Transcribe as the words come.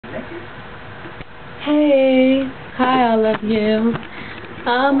Hey, hi all of you.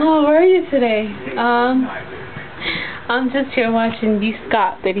 How are you today? I'm just here watching B.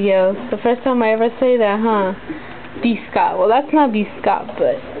 Scott videos. The first time I ever say that, huh? B. Scott. Well, that's not B. Scott,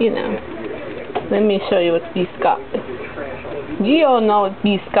 but, you know. Let me show you what B. Scott is. You all know what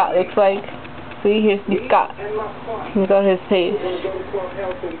B. Scott looks like. See, here's B. Scott. You go to his page.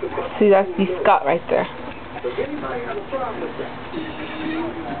 See, that's B. Scott right there.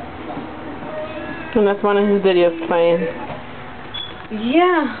 And that's one of his videos playing.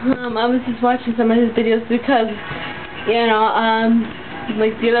 Yeah, I was just watching some of his videos because, you know,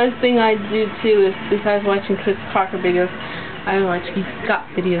 like the other thing I do too is, besides watching Chris Crocker videos, I watch B. Scott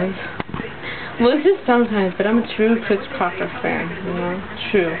videos. Well, it's just sometimes, but I'm a true Chris Crocker fan, you know,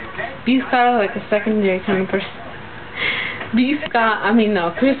 true. B. Scott is like a secondary kind of person.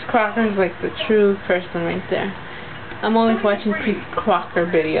 Chris Crocker is like the true person right there. I'm always watching Chris Crocker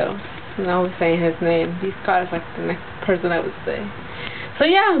videos, and I was saying his name. B. Scott is like the next person I would say. So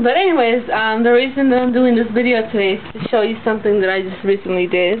yeah, but anyways, the reason that I'm doing this video today is to show you something that I just recently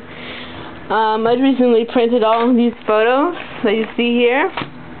did. I recently printed all of these photos that you see here.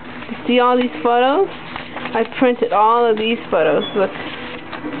 You see all these photos? I printed all of these photos. Look,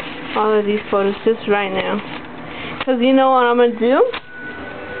 all of these photos just right now. Because you know what I'm going to do?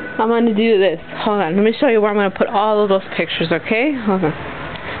 I'm going to do this. Hold on, let me show you where I'm going to put all of those pictures, okay? Hold on.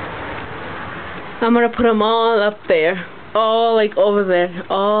 I'm going to put them all up there. All like over there.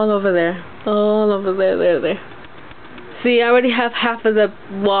 All over there. All over there, there. See, I already have half of the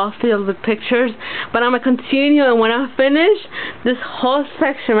wall filled with pictures, but I'm going to continue, and when I finish, this whole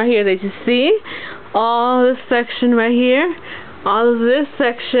section right here that you see, all this section right here, all of this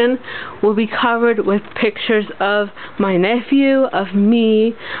section will be covered with pictures of my nephew, of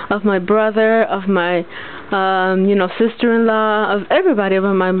me, of my brother, of my, sister-in-law, of everybody, of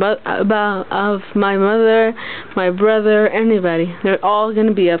my mother, my brother, anybody. They're all going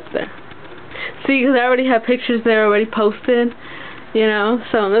to be up there. See, because I already have pictures there already posted, you know,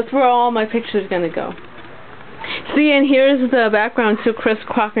 so that's where all my pictures are going to go. See, and here's the background to Chris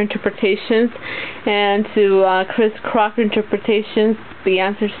Crocker Interpretations, and to Chris Crocker Interpretations, the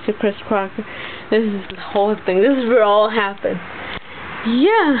answers to Chris Crocker. This is the whole thing. This is where it all happened.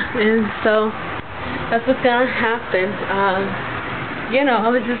 Yeah, and so that's what's going to happen. You know, I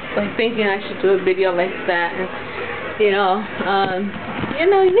was just like thinking I should do a video like that, and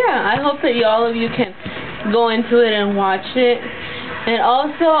yeah, I hope that all of you can go into it and watch it. And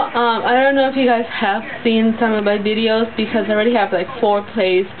also, I don't know if you guys have seen some of my videos, because I already have like 4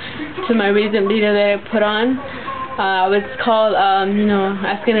 plays to my recent video that I put on. It's called,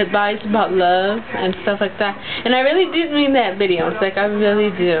 asking advice about love and stuff like that. And I really did mean that video. It's like, I really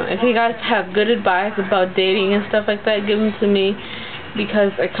do. If you guys have good advice about dating and stuff like that, give them to me,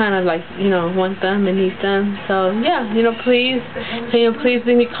 because I kind of like, want them and need them. So yeah, please, can you please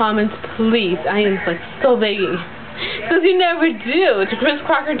leave me comments, please. I am like so begging. Because you never do. To Chris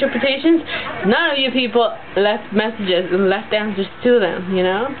Crocker Interpretations, none of you people left messages and left answers to them,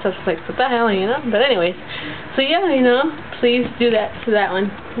 So it's like, what the hell, But anyways, so yeah, please do that to that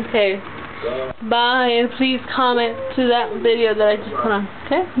one. Okay. Bye, and please comment to that video that I just put on.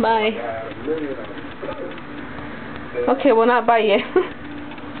 Okay, bye. Okay, well, not bye yet.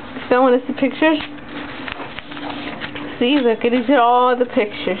 Still want to see pictures? See, look, these are all the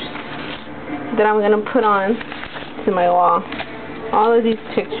pictures that I'm going to put on to my wall. All of these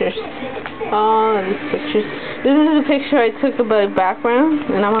pictures. All of these pictures. This is a picture I took of my background,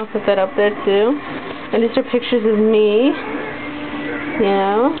 and I'm going to put that up there too. And these are pictures of me.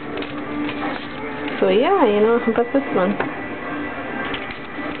 So yeah, how about this one?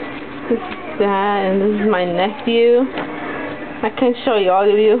 This is that, and this is my nephew. I can show you, all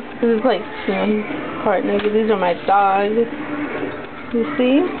of you. This is like, he's part naked. These are my dogs. You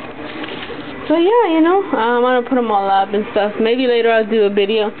see? So yeah, I'm gonna put them all up and stuff. Maybe later I'll do a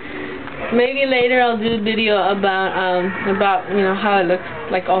video. Maybe later I'll do a video about how it looks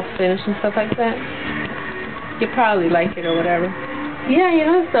like all finished and stuff like that. You'll probably like it or whatever.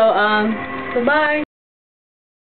 Yeah, so bye.